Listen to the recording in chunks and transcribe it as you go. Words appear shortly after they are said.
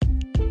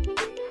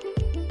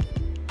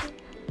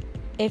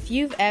If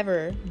you've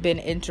ever been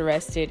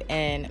interested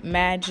in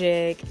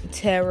magic,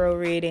 tarot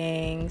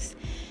readings,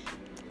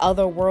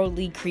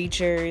 otherworldly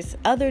creatures,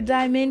 other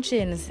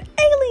dimensions,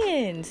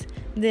 aliens,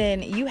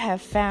 then you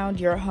have found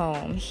your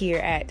home here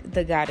at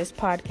The Goddess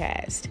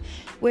Podcast,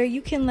 where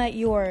you can let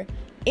your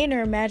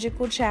inner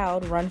magical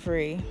child run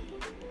free.